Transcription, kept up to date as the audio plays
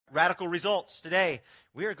Radical results. Today,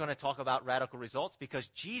 we are going to talk about radical results because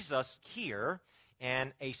Jesus here,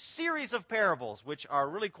 in a series of parables, which are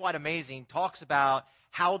really quite amazing, talks about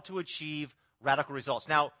how to achieve radical results.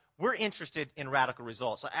 Now, we're interested in radical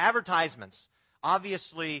results. So advertisements,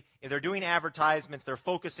 obviously, if they're doing advertisements, they're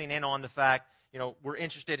focusing in on the fact, we're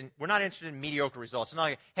not interested in mediocre results. It's not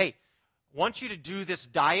like, hey, want you to do this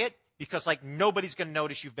diet because nobody's going to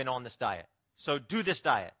notice you've been on this diet. So do this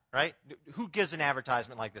diet, right? Who gives an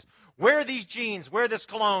advertisement like this? Wear these jeans, wear this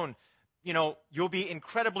cologne, you'll be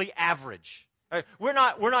incredibly average. Right? We're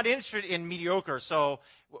not interested in mediocre. So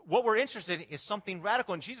what we're interested in is something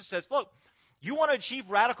radical. And Jesus says, look, you want to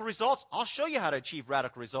achieve radical results? I'll show you how to achieve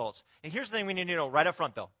radical results. And here's the thing we need to know right up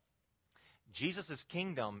front, though. Jesus'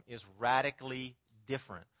 kingdom is radically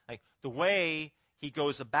different. The way he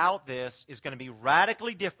goes about this is going to be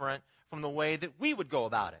radically different from the way that we would go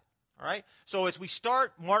about it. All right? So as we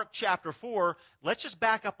start Mark chapter 4, let's just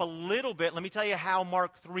back up a little bit. Let me tell you how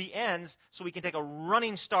Mark 3 ends so we can take a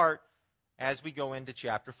running start as we go into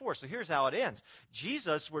chapter 4. So here's how it ends.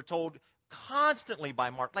 Jesus, we're told constantly by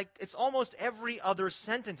Mark, it's almost every other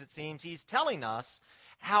sentence it seems, he's telling us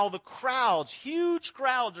how the crowds, huge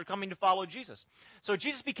crowds, are coming to follow Jesus. So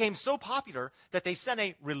Jesus became so popular that they sent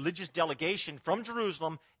a religious delegation from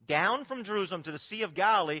Jerusalem, down from Jerusalem to the Sea of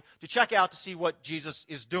Galilee to check out to see what Jesus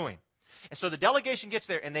is doing. And so the delegation gets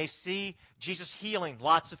there, and they see Jesus healing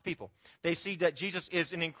lots of people. They see that Jesus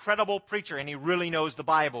is an incredible preacher, and he really knows the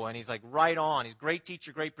Bible, and he's right on. He's a great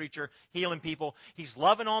teacher, great preacher, healing people. He's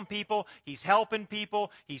loving on people. He's helping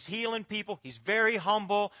people. He's healing people. He's very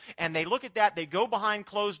humble. And they look at that. They go behind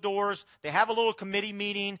closed doors. They have a little committee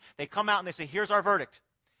meeting. They come out, and they say, here's our verdict.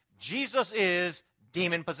 Jesus is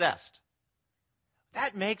demon-possessed.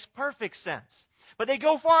 That makes perfect sense. But they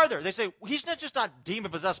go farther. They say, he's not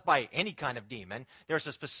demon-possessed by any kind of demon. There's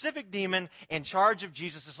a specific demon in charge of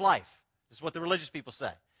Jesus' life. This is what the religious people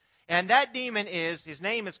say. And that demon his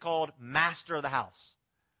name is called Master of the House.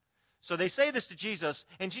 So they say this to Jesus,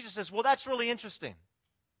 and Jesus says, well, that's really interesting,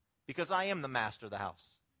 because I am the master of the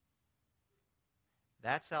house.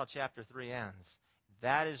 That's how chapter 3 ends.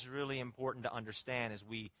 That is really important to understand as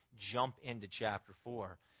we jump into chapter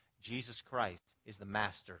 4. Jesus Christ is the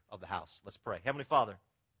master of the house. Let's pray. Heavenly Father,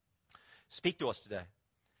 speak to us today.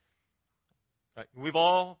 We've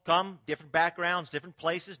all come, different backgrounds, different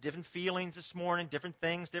places, different feelings this morning, different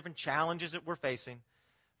things, different challenges that we're facing.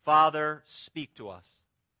 Father, speak to us.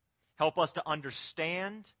 Help us to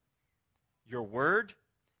understand your word.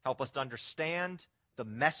 Help us to understand the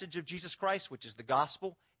message of Jesus Christ, which is the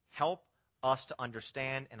gospel. Help us to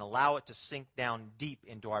understand and allow it to sink down deep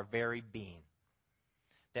into our very being,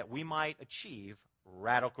 that we might achieve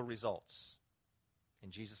radical results.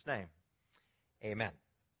 In Jesus' name, amen.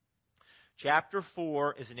 Chapter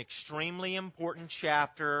 4 is an extremely important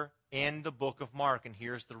chapter in the book of Mark, and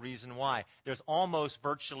here's the reason why. There's almost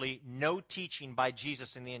virtually no teaching by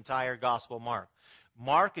Jesus in the entire Gospel of Mark.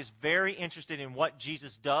 Mark is very interested in what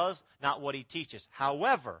Jesus does, not what he teaches.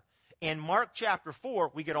 However, in Mark chapter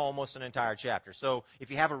 4, we get almost an entire chapter. So if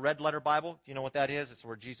you have a red letter Bible, you know what that is? It's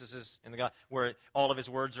where Jesus is in where all of his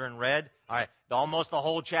words are in red. All right, almost the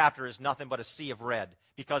whole chapter is nothing but a sea of red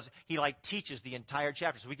because he teaches the entire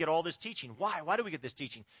chapter. So we get all this teaching. Why? Why do we get this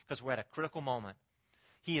teaching? Because we're at a critical moment.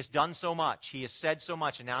 He has done so much. He has said so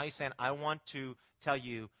much. And now he's saying, I want to tell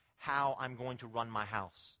you how I'm going to run my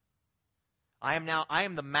house. I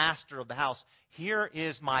am the master of the house. Here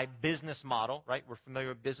is my business model, right? We're familiar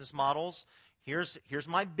with business models. Here's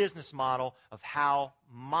my business model of how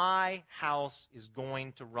my house is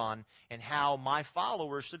going to run and how my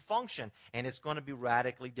followers should function. And it's going to be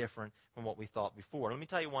radically different from what we thought before. Let me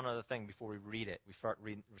tell you one other thing before we read it. We start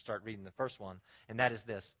reading the first one, and that is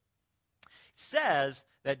this. It says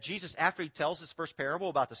that Jesus, after he tells his first parable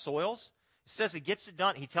about the soils, it says he gets it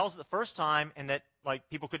done. He tells it the first time, and that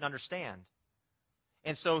people couldn't understand.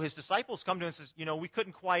 And so his disciples come to him and says, we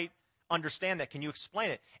couldn't quite understand that. Can you explain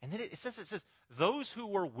it? And then it says, those who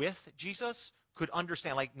were with Jesus could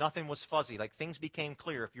understand, nothing was fuzzy, things became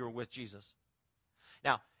clear if you were with Jesus.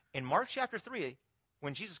 Now, in Mark chapter 3,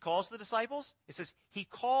 when Jesus calls the disciples, it says he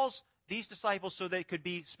calls these disciples so they could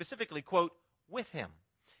be specifically, quote, with him.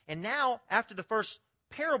 And now, after the first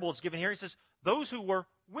parable is given here, he says, those who were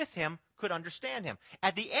with him could understand him.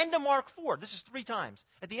 At the end of Mark 4, this is 3 times.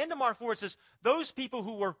 At the end of Mark 4, it says, those people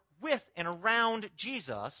who were with and around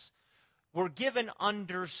Jesus were given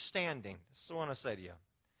understanding. This is what I want to say to you.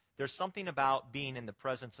 There's something about being in the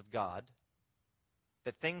presence of God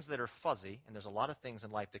that things that are fuzzy, and there's a lot of things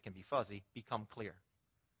in life that can be fuzzy, become clear.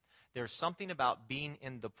 There's something about being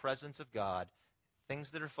in the presence of God,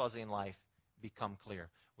 things that are fuzzy in life become clear.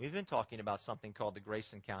 We've been talking about something called the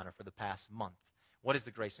Grace Encounter for the past month. What is the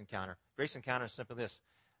Grace Encounter? Grace Encounter is simply this.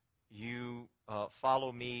 You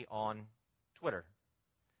follow me on Twitter,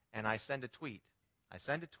 and I send a tweet. I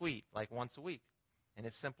send a tweet like once a week, and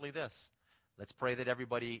it's simply this. Let's pray that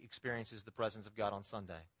everybody experiences the presence of God on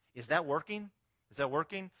Sunday. Is that working? Is that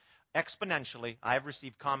working? Exponentially, I've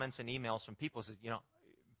received comments and emails from people who said,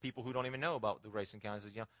 people who don't even know about the Grace Encounter.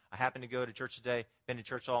 Says, I happen to go to church today, been to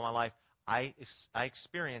church all my life. I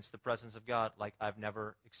experienced the presence of God like I've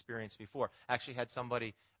never experienced before. I actually had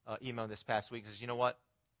somebody email this past week and says, you know what?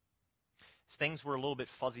 Things were a little bit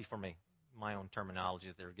fuzzy for me, my own terminology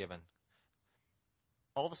that they were given.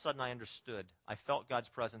 All of a sudden I understood. I felt God's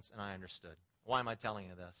presence and I understood. Why am I telling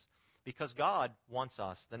you this? Because God wants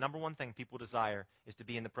us. The number one thing people desire is to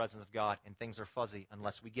be in the presence of God, and things are fuzzy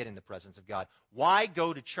unless we get in the presence of God. Why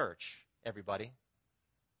go to church, everybody,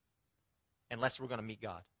 unless we're going to meet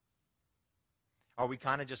God? Are we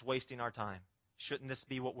kind of just wasting our time? Shouldn't this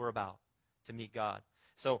be what we're about, to meet God?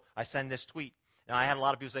 So I send this tweet. Now, I had a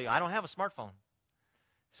lot of people say, I don't have a smartphone.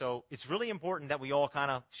 So it's really important that we all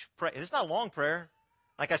kind of pray. It's not a long prayer.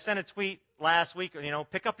 Like I sent a tweet last week,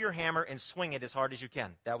 pick up your hammer and swing it as hard as you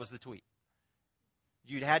can. That was the tweet.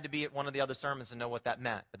 You'd had to be at one of the other sermons to know what that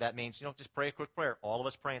meant. But that means, just pray a quick prayer. All of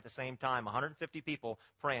us praying at the same time. 150 people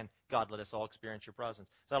praying, God, let us all experience your presence.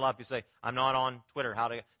 So a lot of people say, I'm not on Twitter.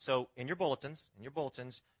 So in your bulletins,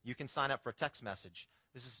 you can sign up for a text message.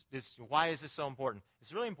 Why is this so important?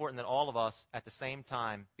 It's really important that all of us at the same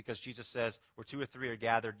time, because Jesus says where 2 or 3 are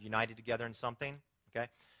gathered, united together in something, okay?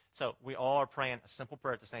 So we all are praying a simple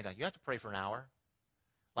prayer at the same time. You have to pray for an hour.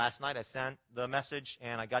 Last night I sent the message,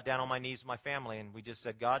 and I got down on my knees with my family, and we just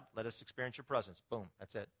said, God, let us experience your presence. Boom,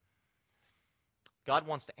 that's it. God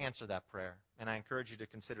wants to answer that prayer, and I encourage you to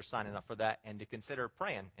consider signing up for that and to consider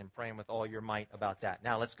praying and praying with all your might about that.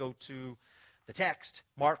 Now let's go to the text.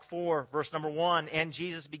 Mark 4, verse number 1, and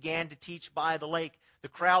Jesus began to teach by the lake. The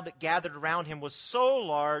crowd that gathered around him was so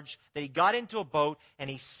large that he got into a boat, and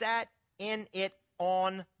he sat in it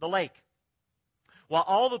on the lake, while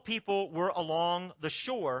all the people were along the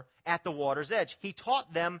shore at the water's edge. He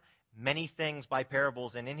taught them many things by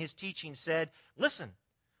parables, and in his teaching said, listen,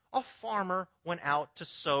 a farmer went out to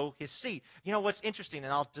sow his seed. You know what's interesting,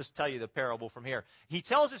 and I'll just tell you the parable from here. He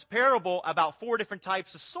tells this parable about 4 different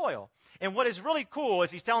types of soil. And what is really cool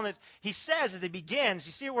is he says as he begins,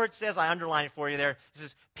 you see where it says, I underline it for you there, he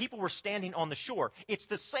says, people were standing on the shore. It's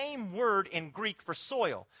the same word in Greek for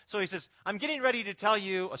soil. So he says, I'm getting ready to tell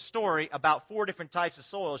you a story about 4 different types of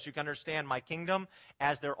soils. You can understand my kingdom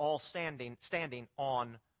as they're all standing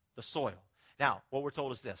on the soil. Now, what we're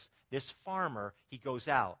told is this. This farmer, he goes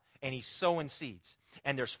out and he's sowing seeds.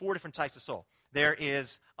 And there's 4 different types of soil. There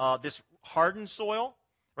is this hardened soil,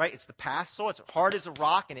 right? It's the path soil. It's hard as a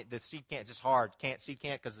rock, and the seed can't. It's just hard. Seed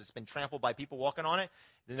can't because it's been trampled by people walking on it.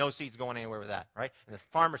 No seed's going anywhere with that, right? And the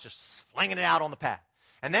farmer's just flinging it out on the path.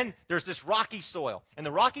 And then there's this rocky soil. And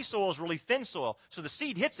the rocky soil is really thin soil. So the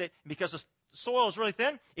seed hits it, and because the soil is really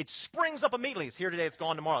thin, it springs up immediately. It's here today, it's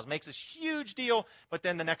gone tomorrow. It makes this huge deal, but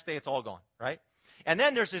then the next day it's all gone, right? And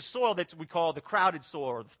then there's this soil that we call the crowded soil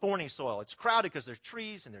or the thorny soil. It's crowded because there's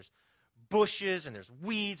trees and there's bushes and there's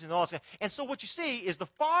weeds and all this. And so what you see is the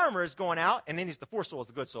farmer is going out, and then the 4th soil is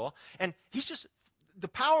the good soil, and he's just, the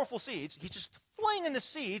powerful seeds, he's just flinging the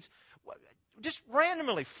seeds just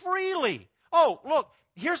randomly, freely. Oh, look,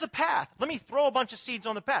 here's a path. Let me throw a bunch of seeds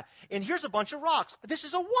on the path. And here's a bunch of rocks. This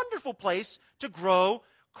is a wonderful place to grow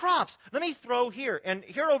crops. Let me throw here. And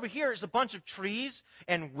here over here is a bunch of trees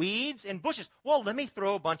and weeds and bushes. Well, let me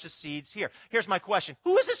throw a bunch of seeds here. Here's my question.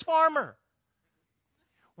 Who is this farmer?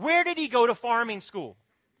 Where did he go to farming school?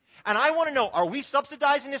 And I want to know, are we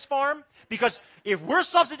subsidizing his farm? Because if we're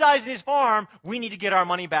subsidizing his farm, we need to get our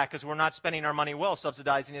money back because we're not spending our money well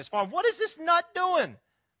subsidizing his farm. What is this nut doing?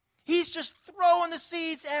 He's just throwing the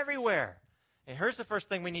seeds everywhere. And here's the first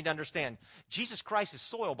thing we need to understand. Jesus Christ is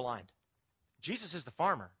soil blind. Jesus is the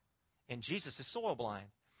farmer, and Jesus is soil blind.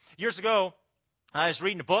 Years ago, I was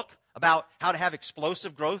reading a book about how to have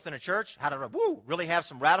explosive growth in a church, how to really have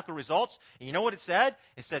some radical results. And you know what it said?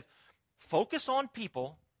 It said, focus on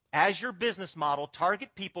people as your business model. Target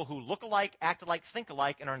people who look alike, act alike, think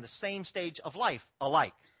alike, and are in the same stage of life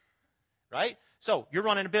alike. Right? So you're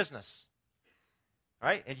running a business.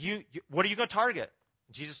 Right? And what are you going to target?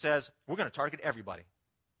 Jesus says, we're going to target everybody.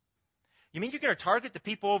 You mean you're going to target the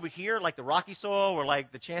people over here, like the rocky soil, or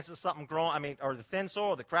like the chances of something growing, or the thin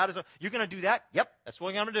soil, or the crowded soil? You're going to do that? Yep, that's what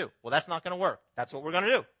we're going to do. Well, that's not going to work. That's what we're going to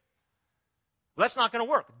do. Well, that's not going to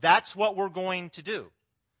work. That's what we're going to do.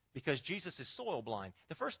 Because Jesus is soil blind.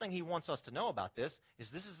 The first thing he wants us to know about this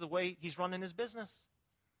is the way he's running his business.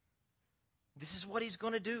 This is what he's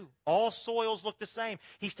going to do. All soils look the same.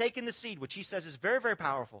 He's taken the seed, which he says is very, very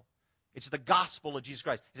powerful. It's the gospel of Jesus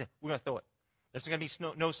Christ. He said, we're going to throw it. There's going to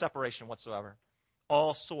be no separation whatsoever.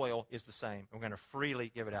 All soil is the same. We're going to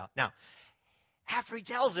freely give it out. Now, after he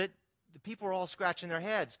tells it, the people are all scratching their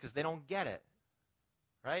heads because they don't get it.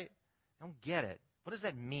 Right? They don't get it. What does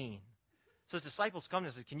that mean? So his disciples come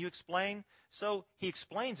and say, can you explain? So he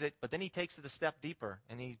explains it, but then he takes it a step deeper.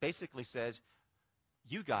 And he basically says,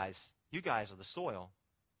 you guys are the soil.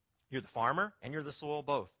 You're the farmer and you're the soil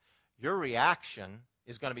both. Your reaction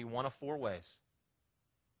is going to be one of four ways.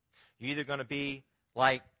 You're either going to be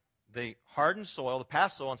like the hardened soil, the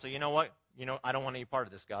past soil, and say, you know what? I don't want any part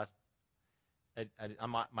of this, God.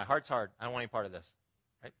 My heart's hard. I don't want any part of this.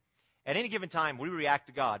 Right? At any given time, we react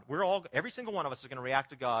to God. Every single one of us is going to react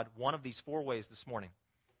to God one of these four ways this morning.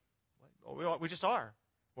 We just are.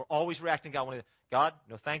 We're always reacting to God. God,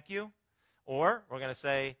 no thank you. Or we're going to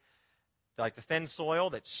say, like the thin soil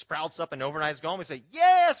that sprouts up and overnight is gone, we say,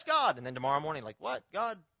 yes, God. And then tomorrow morning, like, what,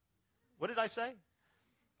 God? What did I say?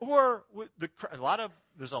 Or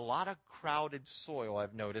there's a lot of crowded soil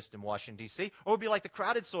I've noticed in Washington, D.C. Or it would be like the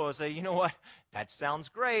crowded soil, say, you know what, that sounds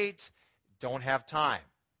great, don't have time.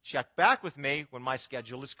 Check back with me when my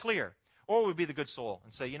schedule is clear. Or it would be the good soil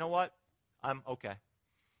and say, you know what, I'm okay.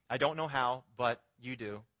 I don't know how, but you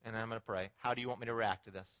do, and I'm going to pray. How do you want me to react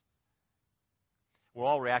to this? We're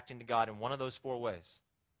all reacting to God in one of those four ways.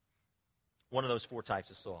 One of those four types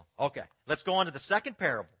of soil. Okay, let's go on to the second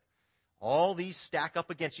parable. All these stack up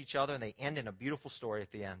against each other, and they end in a beautiful story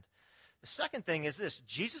at the end. The second thing is this.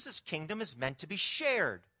 Jesus' kingdom is meant to be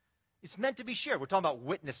shared. It's meant to be shared. We're talking about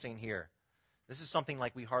witnessing here. This is something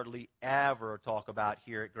like we hardly ever talk about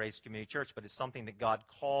here at Grace Community Church, but it's something that God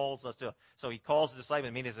calls us to. So he calls the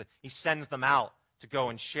disciples, meaning he sends them out to go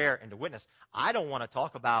and share and to witness. I don't want to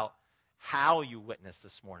talk about how you witness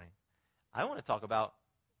this morning. I want to talk about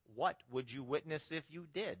what would you witness if you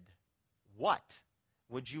did? What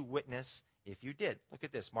would you witness if you did? Look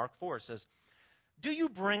at this. Mark 4 says, do you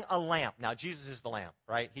bring a lamp? Now, Jesus is the lamp,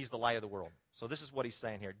 right? He's the light of the world. So this is what he's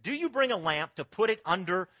saying here. Do you bring a lamp to put it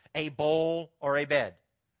under a bowl or a bed?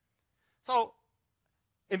 So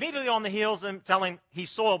immediately on the heels of him telling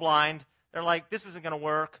he's soil blind, they're like, this isn't going to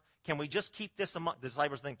work. Can we just keep this the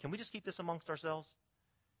disciples think, can we just keep this amongst ourselves?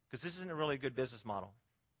 Because this isn't really a good business model.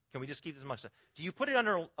 Can we just keep this amongst us? Do you put it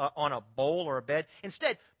under on a bowl or a bed?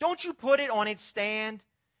 Instead, don't you put it on its stand?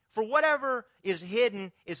 For whatever is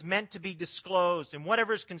hidden is meant to be disclosed, and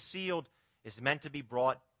whatever is concealed is meant to be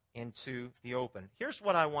brought into the open. Here's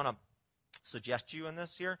what I want to suggest to you in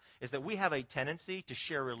this here, is that we have a tendency to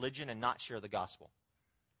share religion and not share the gospel.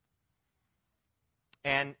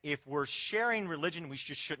 And if we're sharing religion, we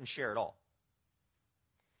just shouldn't share it all.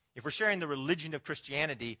 If we're sharing the religion of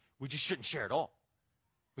Christianity, we just shouldn't share it all.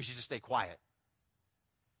 We should just stay quiet.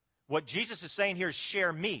 What Jesus is saying here is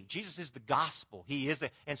share me. Jesus is the gospel. He is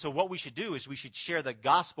and so what we should do is we should share the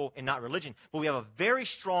gospel and not religion. But we have a very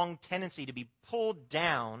strong tendency to be pulled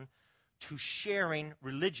down to sharing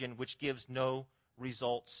religion, which gives no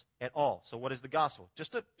results at all. So what is the gospel?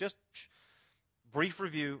 Just brief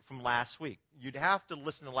review from last week. You'd have to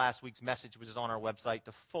listen to last week's message, which is on our website,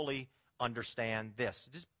 to fully understand this.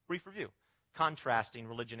 Just brief review. Contrasting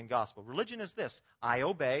religion and gospel. Religion is this. I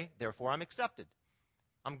obey, therefore I'm accepted.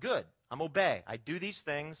 I'm good. I'm obey. I do these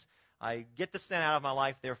things. I get the sin out of my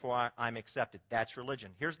life, therefore I'm accepted. That's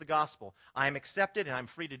religion. Here's the gospel. I'm accepted and I'm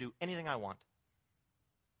free to do anything I want.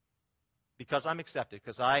 Because I'm accepted.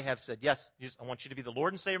 Because I have said, yes, I want you to be the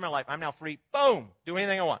Lord and Savior of my life. I'm now free. Boom. Do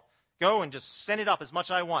anything I want. Go and just send it up as much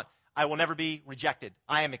as I want. I will never be rejected.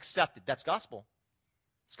 I am accepted. That's gospel.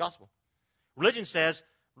 It's gospel. Religion says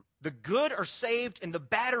the good are saved and the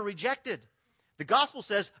bad are rejected. The gospel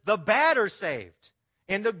says the bad are saved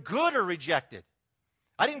and the good are rejected.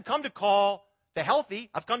 I didn't come to call the healthy.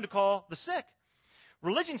 I've come to call the sick.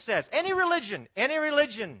 Religion says, any religion,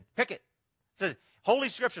 pick it. It says, Holy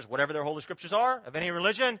Scriptures, whatever their Holy Scriptures are, of any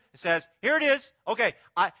religion, it says, here it is. Okay,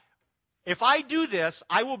 if I do this,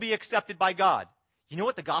 I will be accepted by God. You know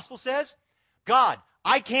what the gospel says? God,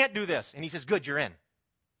 I can't do this. And he says, good, you're in.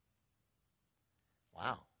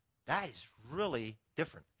 Wow, that is really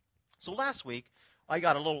different. So last week, I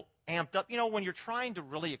got a little amped up. You know, when you're trying to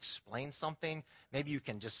really explain something, maybe you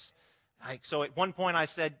can just, so at one point I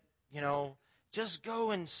said, just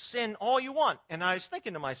go and sin all you want. And I was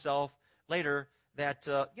thinking to myself later that,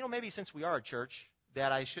 maybe since we are a church,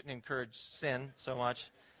 that I shouldn't encourage sin so much.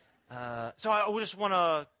 So I just want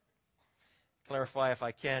to clarify, if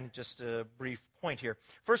I can, just a brief point here.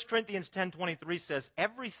 1 Corinthians 10:23 says,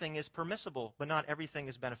 everything is permissible, but not everything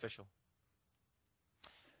is beneficial.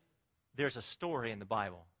 There's a story in the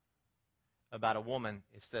Bible about a woman,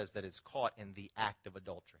 it says that is caught in the act of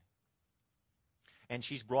adultery. And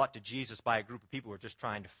she's brought to Jesus by a group of people who are just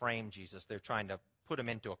trying to frame Jesus. They're trying to put him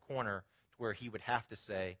into a corner where he would have to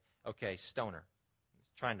say, okay, stone her.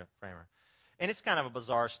 He's trying to frame her. And it's kind of a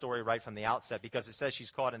bizarre story right from the outset because it says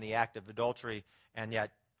she's caught in the act of adultery, and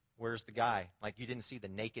yet, where's the guy? Like, you didn't see the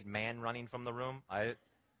naked man running from the room? I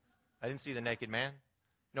didn't see the naked man.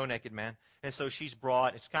 No naked man. And so she's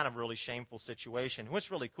brought, it's kind of a really shameful situation.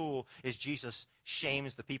 What's really cool is Jesus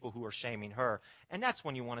shames the people who are shaming her. And that's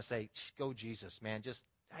when you want to say, go Jesus, man.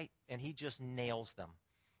 And he just nails them.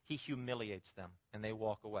 He humiliates them, and they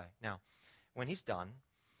walk away. Now, when he's done,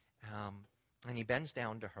 and he bends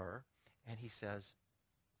down to her, and he says,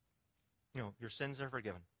 your sins are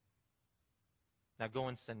forgiven. Now go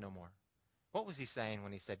and sin no more. What was he saying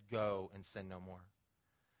when he said, go and sin no more?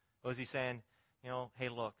 Was he saying, hey,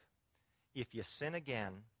 look, if you sin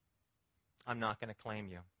again, I'm not going to claim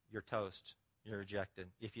you. You're toast. You're rejected.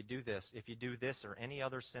 If you do this or any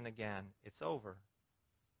other sin again, it's over.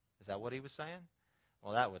 Is that what he was saying?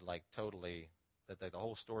 Well, that would totally, the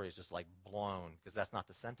whole story is just blown, because that's not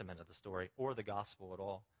the sentiment of the story or the gospel at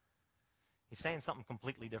all. He's saying something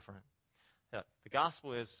completely different. The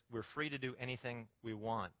gospel is we're free to do anything we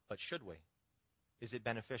want, but should we? Is it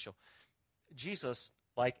beneficial? Jesus,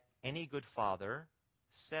 like any good father,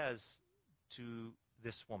 says to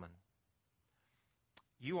this woman,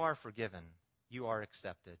 you are forgiven, you are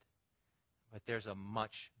accepted, but there's a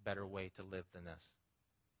much better way to live than this.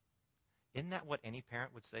 Isn't that what any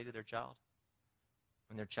parent would say to their child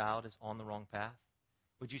when their child is on the wrong path?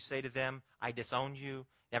 Would you say to them, I disown you,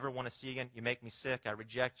 never want to see you again, you make me sick, I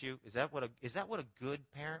reject you? Is that what a good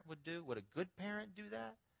parent would do? Would a good parent do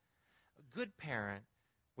that? A good parent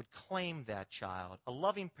would claim that child. A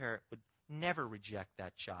loving parent would never reject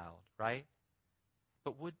that child, right?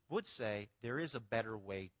 But would say there is a better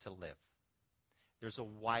way to live. There's a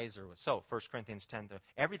wiser way. So, 1 Corinthians 10,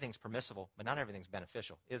 everything's permissible, but not everything's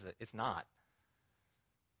beneficial, is it? It's not.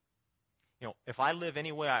 If I live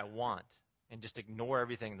any way I want and just ignore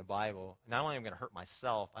everything in the Bible, not only am I going to hurt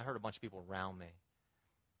myself, I hurt a bunch of people around me.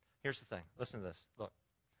 Here's the thing. Listen to this. Look.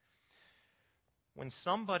 When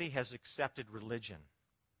somebody has accepted religion,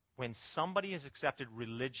 and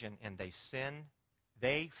they sin,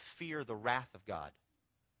 they fear the wrath of God.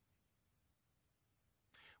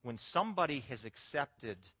 When somebody has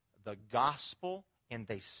accepted the gospel and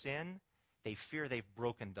they sin, they fear they've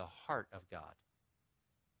broken the heart of God.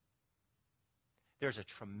 There's a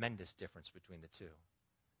tremendous difference between the two.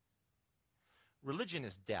 Religion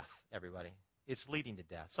is death, everybody. It's leading to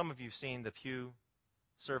death. Some of you have seen the Pew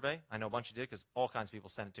survey. I know a bunch of you did because all kinds of people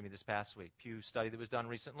sent it to me this past week. Pew study that was done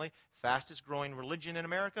recently. Fastest growing religion in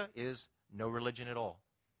America is no religion at all.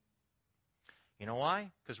 You know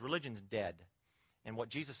why? Because religion's dead. And what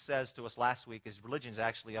Jesus says to us last week is religion is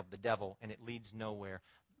actually of the devil, and it leads nowhere.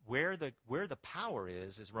 Where the power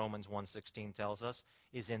is, as Romans 1:16 tells us,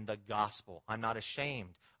 is in the gospel. I'm not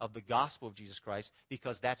ashamed of the gospel of Jesus Christ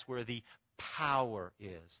because that's where the power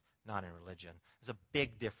is, not in religion. There's a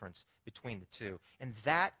big difference between the two. And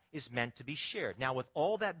that is meant to be shared. Now, with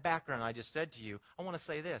all that background I just said to you, I want to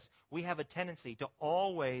say this. We have a tendency to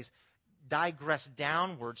always digress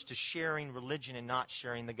downwards to sharing religion and not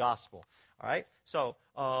sharing the gospel. All right? So,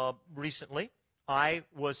 recently,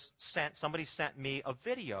 somebody sent me a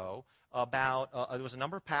video about, there was a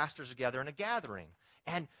number of pastors together in a gathering.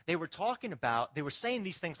 And they were saying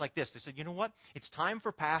these things like this. They said, you know what? It's time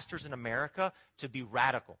for pastors in America to be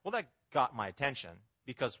radical. Well, that got my attention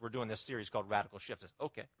because we're doing this series called Radical Shift. I said,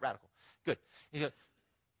 okay, radical. Good.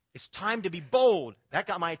 It's time to be bold. That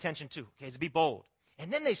got my attention too. Okay, to be bold.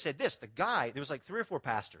 And then they said this. There was 3 or 4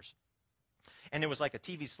 pastors. And there was a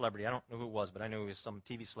TV celebrity. I don't know who it was, but I knew he was some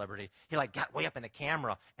TV celebrity. He got way up in the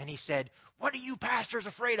camera, and he said, what are you pastors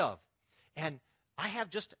afraid of? And I have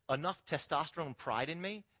just enough testosterone pride in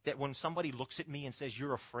me that when somebody looks at me and says,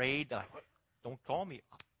 you're afraid, don't call me.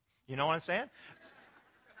 You know what I'm saying?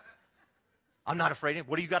 I'm not afraid.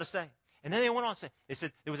 What do you got to say? And then they went on to say, they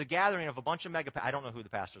said there was a gathering of a bunch of mega pastors. I don't know who the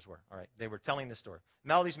pastors were. All right. They were telling this story.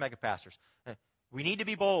 All these mega pastors. We need to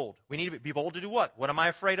be bold. We need to be bold to do what? What am I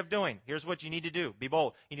afraid of doing? Here's what you need to do. Be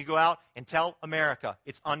bold. You need to go out and tell America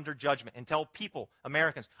it's under judgment. And tell people,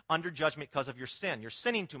 Americans, under judgment because of your sin. You're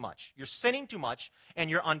sinning too much. You're sinning too much, and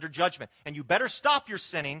you're under judgment. And you better stop your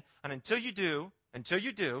sinning, and until you do,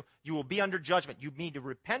 you will be under judgment. You need to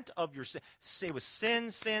repent of your sin. Say it was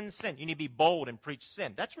sin, sin, sin. You need to be bold and preach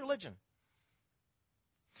sin. That's religion.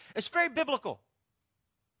 It's very biblical.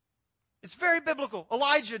 It's very biblical.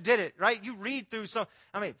 Elijah did it, right? You read through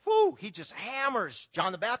he just hammers.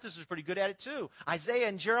 John the Baptist was pretty good at it too. Isaiah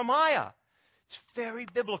and Jeremiah. It's very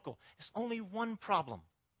biblical. There's only one problem.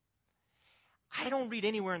 I don't read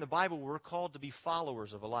anywhere in the Bible where we're called to be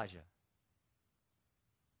followers of Elijah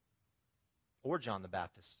or John the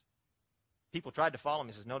Baptist. People tried to follow him.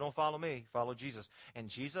 He says, no, don't follow me. Follow Jesus. And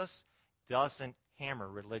Jesus doesn't hammer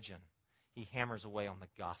religion. He hammers away on the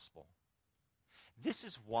gospel. This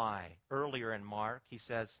is why earlier in Mark he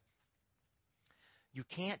says, you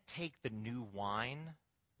can't take the new wine,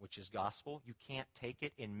 which is gospel, you can't take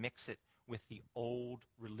it and mix it with the old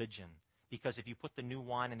religion. Because if you put the new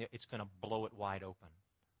wine in there, it's going to blow it wide open.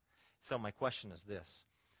 So my question is this.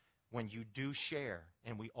 When you do share,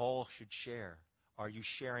 and we all should share, are you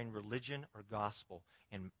sharing religion or gospel?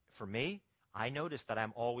 And for me, I notice that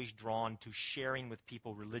I'm always drawn to sharing with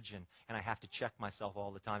people religion, and I have to check myself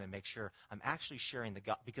all the time and make sure I'm actually sharing the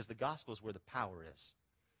gospel, because the gospel is where the power is.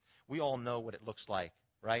 We all know what it looks like,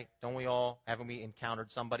 right? Don't we all? Haven't we encountered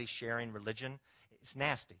somebody sharing religion? It's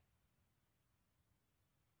nasty.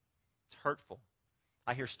 It's hurtful.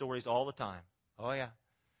 I hear stories all the time. Oh, yeah.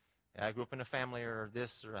 I grew up in a family or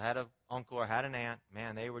this, or I had an uncle or had an aunt.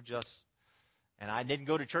 Man, they were just, and I didn't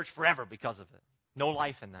go to church forever because of it. No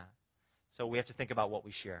life in that. So we have to think about what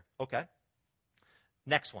we share. Okay.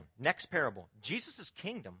 Next one. Next parable. Jesus'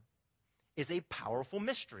 kingdom is a powerful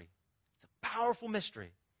mystery. It's a powerful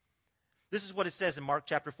mystery. This is what it says in Mark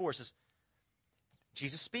chapter 4. It says,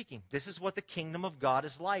 Jesus speaking, this is what the kingdom of God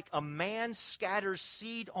is like. A man scatters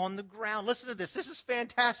seed on the ground. Listen to this. This is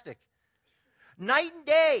fantastic. Night and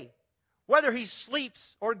day, whether he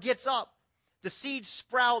sleeps or gets up, the seed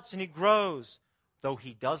sprouts and he grows, though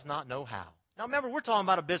he does not know how. Now remember, we're talking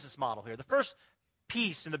about a business model here. The first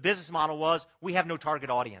piece in the business model was we have no target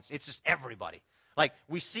audience. It's just everybody. Like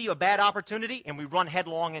we see a bad opportunity and we run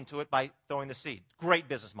headlong into it by throwing the seed. Great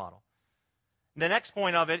business model. The next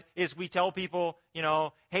point of it is we tell people,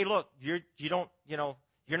 hey, look, you're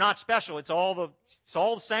not special. It's all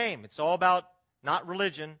the same. It's all about not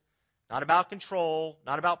religion, not about control,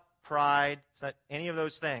 not about pride, it's not any of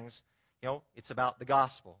those things. It's about the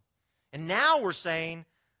gospel. And now we're saying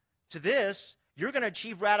to this, you're going to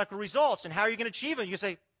achieve radical results. And how are you going to achieve them? You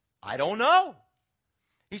say, I don't know.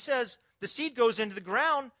 He says the seed goes into the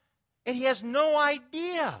ground and he has no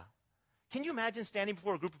idea. Can you imagine standing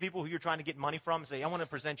before a group of people who you're trying to get money from and say, I want to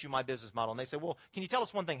present you my business model. And they say, well, can you tell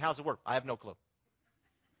us one thing? How's it work? I have no clue.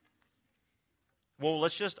 Well,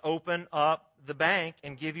 let's just open up the bank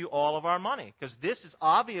and give you all of our money, because this is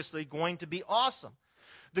obviously going to be awesome.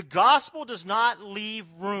 The gospel does not leave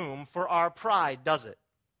room for our pride, does it?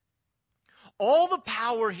 All the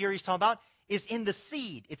power here he's talking about is in the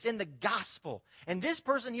seed. It's in the gospel. And this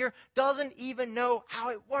person here doesn't even know how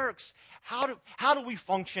it works. How do we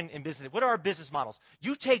function in business? What are our business models?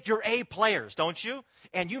 You take your A players, don't you?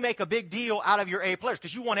 And you make a big deal out of your A players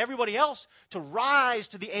because you want everybody else to rise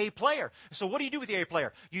to the A player. So what do you do with the A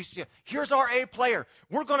player? You say, here's our A player.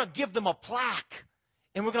 We're going to give them a plaque.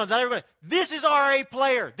 And we're going to tell everybody, this is our A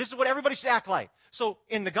player. This is what everybody should act like. So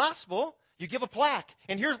in the gospel, you give a plaque.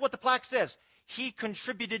 And here's what the plaque says. He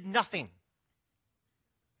contributed nothing.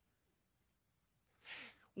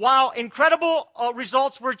 While incredible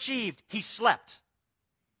results were achieved, he slept.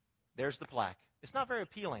 There's the plaque. It's not very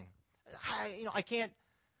appealing. I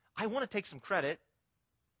want to take some credit.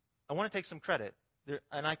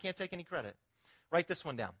 And I can't take any credit. Write this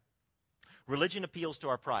one down. Religion appeals to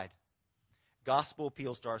our pride. Gospel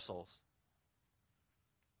appeals to our souls.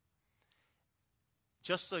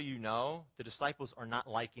 Just so you know, the disciples are not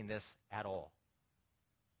liking this at all.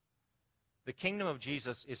 The kingdom of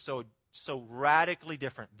Jesus is so radically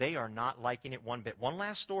different. They are not liking it one bit. One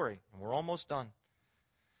last story, and we're almost done.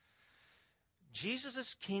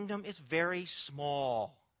 Jesus' kingdom is very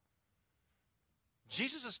small.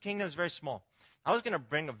 Jesus' kingdom is very small. I was going to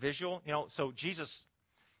bring a visual. So Jesus,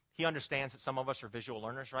 he understands that some of us are visual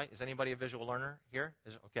learners, right? Is anybody a visual learner here?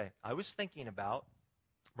 Okay. I was thinking about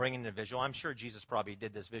bringing a visual. I'm sure Jesus probably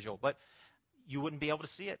did this visual, but you wouldn't be able to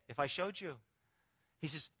see it if I showed you. He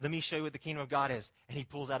says, let me show you what the kingdom of God is. And he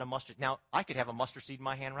pulls out a mustard. Now, I could have a mustard seed in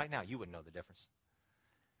my hand right now. You wouldn't know the difference.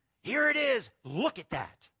 Here it is. Look at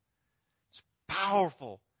that. It's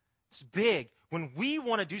powerful. It's big. When we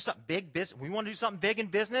want to do something big in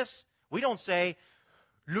business, we don't say,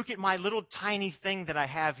 look at my little tiny thing that I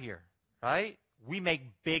have here, right? We make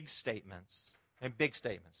big statements.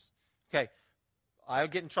 Okay, I'll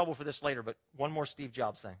get in trouble for this later, but one more Steve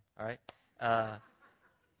Jobs thing, all right?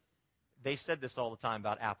 They said this all the time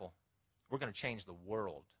about Apple. We're going to change the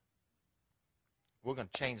world. We're going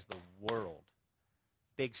to change the world.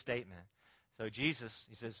 Big statement. So Jesus,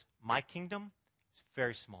 he says, my kingdom is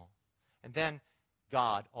very small. And then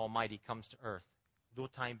God Almighty comes to earth. Little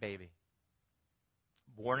tiny baby.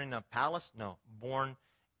 Born in a palace? No. Born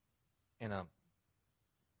in a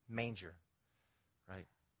manger, right?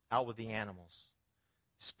 Out with the animals.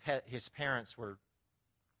 His parents were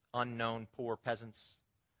unknown, poor peasants.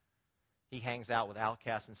 He hangs out with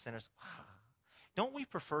outcasts and sinners. Wow. Don't we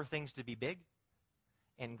prefer things to be big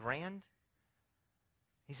and grand?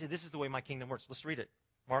 He said, this is the way my kingdom works. Let's read it.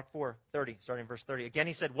 Mark 4:30, starting in verse 30. Again,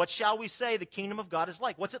 he said, what shall we say the kingdom of God is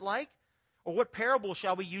like? What's it like? Or what parable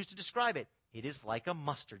shall we use to describe it? It is like a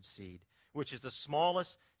mustard seed, which is the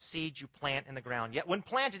smallest seed you plant in the ground. Yet when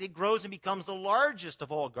planted, it grows and becomes the largest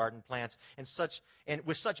of all garden plants, and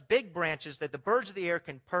with such big branches that the birds of the air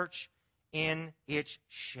can perch in its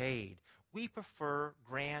shade. We prefer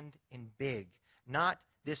grand and big, not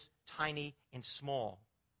this tiny and small.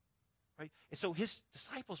 Right? And so his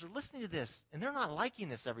disciples are listening to this, and they're not liking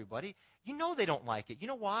this, everybody. You know they don't like it. You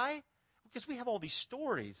know why? Because we have all these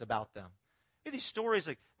stories about them. We have these stories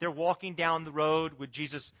like they're walking down the road with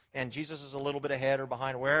Jesus, and Jesus is a little bit ahead or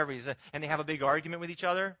behind, or wherever he's at, and they have a big argument with each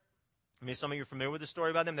other. I mean, some of you are familiar with the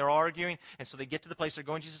story about them. They're arguing, and so they get to the place they're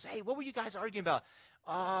going. Jesus, hey, what were you guys arguing about?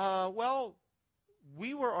 Well,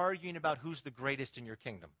 we were arguing about who's the greatest in your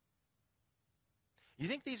kingdom. You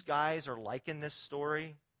think these guys are liking this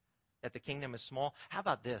story, that the kingdom is small? How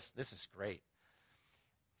about this? This is great.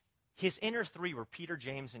 His inner three were Peter,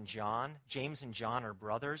 James, and John. James and John are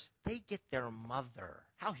brothers. They get their mother.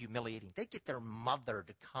 How humiliating. They get their mother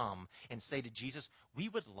to come and say to Jesus,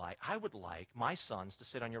 I would like my sons to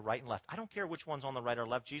sit on your right and left. I don't care which one's on the right or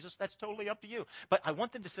left, Jesus. That's totally up to you. But I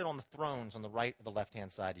want them to sit on the thrones on the right or the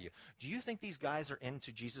left-hand side of you. Do you think these guys are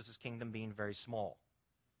into Jesus' kingdom being very small?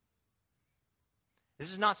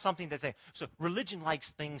 This is not something that they... So religion likes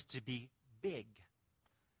things to be big.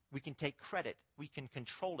 We can take credit. We can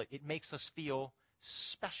control it. It makes us feel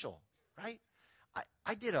special, right?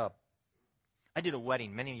 I did a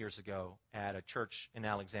wedding many years ago at a church in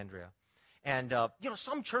Alexandria. And,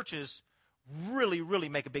 some churches really, really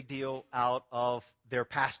make a big deal out of their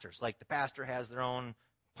pastors. Like the pastor has their own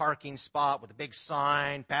parking spot with a big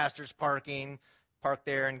sign, pastor's parking, park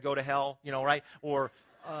there and go to hell, right? Or...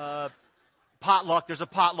 potluck, there's a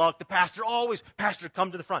potluck. The pastor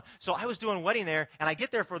come to the front. So I was doing a wedding there, and I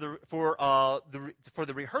get there for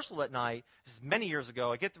the rehearsal that night. This is many years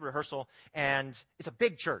ago. I get the rehearsal, and it's a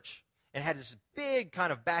big church. And it had this big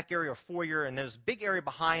kind of back area or foyer, and there's a big area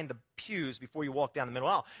behind the pews before you walk down the middle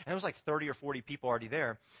aisle. And there was like 30 or 40 people already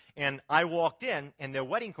there. And I walked in, and they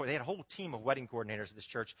had a whole team of wedding coordinators at this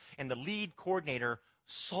church, and the lead coordinator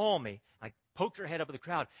saw me. I poked her head up at the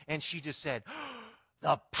crowd, and she just said,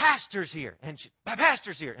 the pastor's here. And the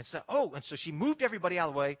pastor's here. And so she moved everybody out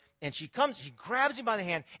of the way, and she grabs me by the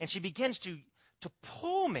hand, and she begins to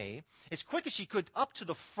pull me as quick as she could up to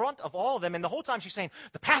the front of all of them. And the whole time she's saying,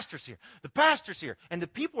 the pastor's here, the pastor's here. And the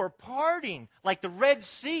people are parting like the Red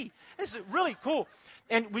Sea. This is really cool.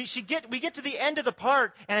 And we get to the end of the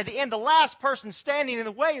part, and at the end, the last person standing in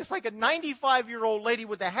the way is like a 95-year-old lady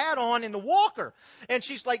with a hat on in the walker. And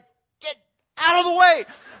she's like, get out of the way.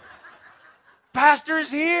 Pastor's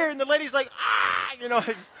here. And the lady's like,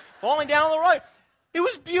 just falling down the road. It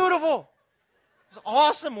was beautiful. It was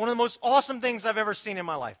awesome. One of the most awesome things I've ever seen in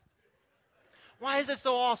my life. Why is it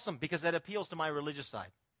so awesome? Because that appeals to my religious side.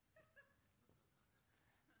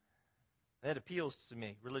 That appeals to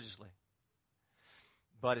me religiously.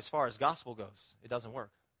 But as far as gospel goes, it doesn't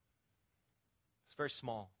work. It's very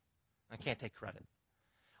small. I can't take credit.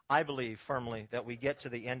 I believe firmly that we get to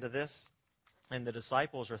the end of this, and the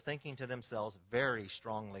disciples are thinking to themselves very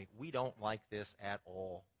strongly, we don't like this at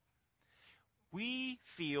all. We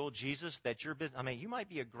feel, Jesus, that your business, you might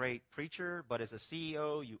be a great preacher, but as a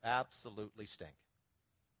CEO, you absolutely stink.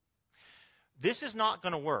 This is not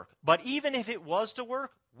going to work. But even if it was to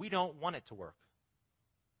work, we don't want it to work.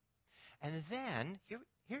 And then,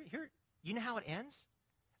 here, you know how it ends?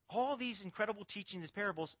 All these incredible teachings, these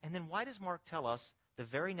parables, and then why does Mark tell us the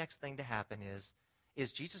very next thing to happen is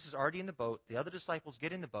Jesus is already in the boat, the other disciples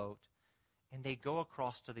get in the boat, and they go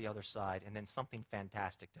across to the other side, and then something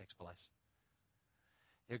fantastic takes place.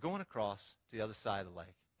 They're going across to the other side of the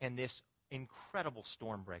lake, and this incredible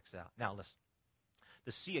storm breaks out. Now, listen.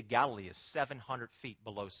 The Sea of Galilee is 700 feet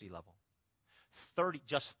below sea level.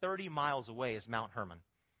 Just 30 miles away is Mount Hermon.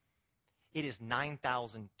 It is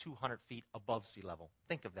 9,200 feet above sea level.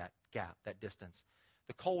 Think of that gap, that distance.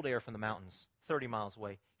 The cold air from the mountains, 30 miles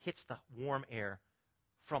away, hits the warm air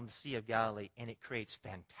from the Sea of Galilee, and it creates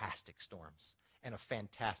fantastic storms. And a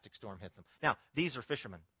fantastic storm hits them. Now, these are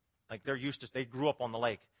fishermen. Like they grew up on the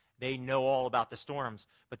lake. They know all about the storms.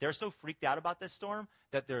 But they're so freaked out about this storm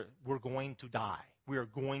that we're going to die. We are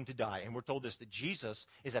going to die. And we're told this, that Jesus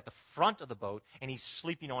is at the front of the boat, and he's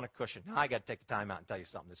sleeping on a cushion. Now, I got to take the time out and tell you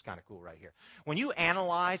something that's kind of cool right here. When you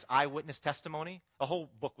analyze eyewitness testimony, a whole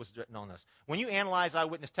book was written on this. When you analyze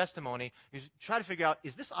eyewitness testimony, you try to figure out,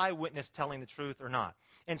 is this eyewitness telling the truth or not?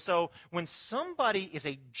 And so when somebody is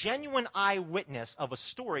a genuine eyewitness of a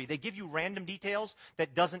story, they give you random details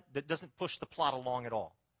that doesn't push the plot along at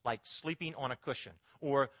all, like sleeping on a cushion,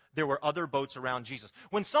 or there were other boats around Jesus.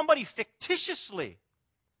 When somebody fictitiously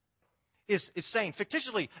is saying,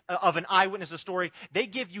 fictitiously of an eyewitness story, they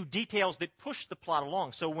give you details that push the plot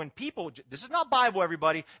along. So when people, this is not Bible,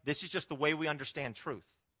 everybody, this is just the way we understand truth.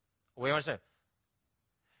 The way we understand.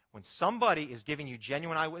 When somebody is giving you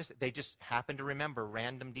genuine eyewitness, they just happen to remember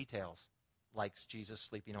random details, like Jesus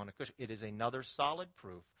sleeping on a cushion. It is another solid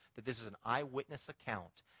proof that this is an eyewitness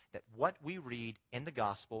account, that what we read in the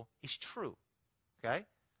gospel is true. Okay?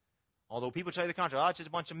 Although people tell you the contrary, it's just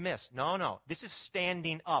a bunch of myths. No. This is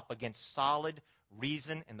standing up against solid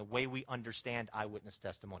reason and the way we understand eyewitness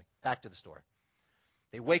testimony. Back to the story.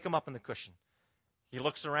 They wake him up in the cushion. He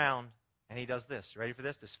looks around, and he does this. You ready for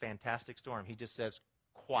this? This fantastic storm. He just says,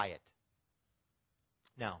 quiet.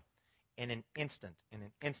 Now, in an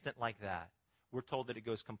instant like that, we're told that it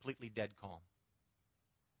goes completely dead calm.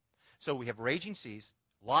 So we have raging seas,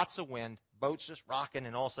 lots of wind, boats just rocking,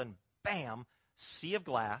 and all of a sudden, bam, sea of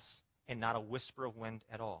glass, and not a whisper of wind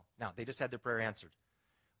at all. Now, they just had their prayer answered.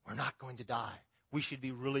 We're not going to die. We should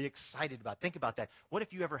be really excited about it. Think about that. What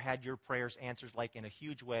if you ever had your prayers answered like in a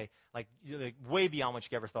huge way, like way beyond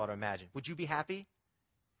what you ever thought or imagined? Would you be happy?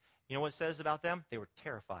 You know what it says about them? They were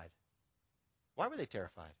terrified. Why were they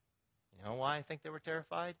terrified? You know why I think they were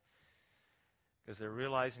terrified? Because they're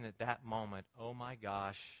realizing at that moment, oh my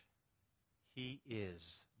gosh, he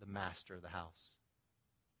is the master of the house.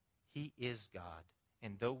 He is God.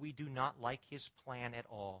 And though we do not like his plan at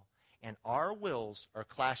all, and our wills are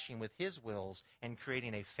clashing with his wills and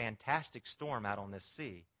creating a fantastic storm out on this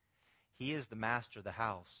sea, he is the master of the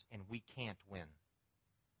house, and we can't win.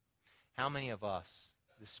 How many of us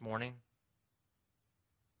this morning,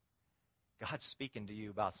 God's speaking to you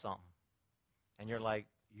about something, and you're like,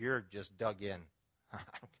 you're just dug in.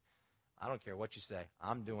 I don't care what you say.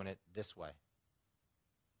 I'm doing it this way.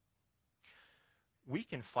 We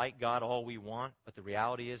can fight God all we want, but the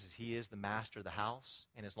reality is he is the master of the house,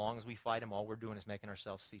 and as long as we fight him, all we're doing is making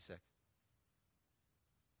ourselves seasick.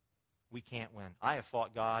 We can't win. I have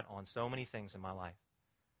fought God on so many things in my life.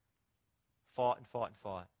 Fought and fought and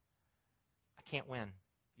fought. I can't win.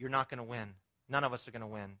 You're not going to win. None of us are going to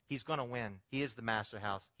win. He's going to win. He is the master of the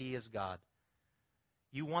house. He is God.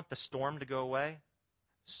 You want the storm to go away?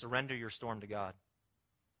 Surrender your storm to God.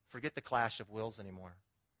 Forget the clash of wills anymore.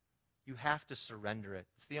 You have to surrender it.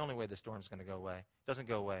 It's the only way the storm's going to go away. It doesn't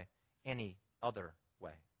go away any other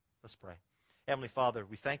way. Let's pray. Heavenly Father,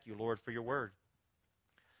 we thank you, Lord, for your word.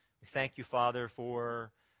 We thank you, Father,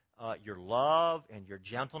 for your love and your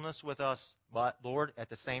gentleness with us. But, Lord, at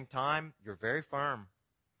the same time, you're very firm.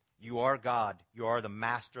 You are God. You are the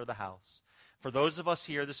master of the house. For those of us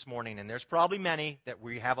here this morning, and there's probably many, that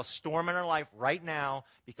we have a storm in our life right now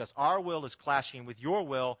because our will is clashing with your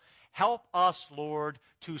will, help us, Lord,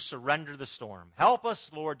 to surrender the storm. Help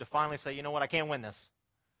us, Lord, to finally say, you know what, I can't win this.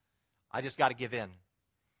 I just got to give in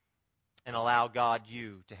and allow God,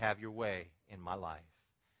 you, to have your way in my life.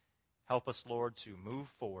 Help us, Lord, to move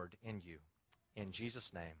forward in you. In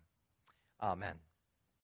Jesus' name, amen.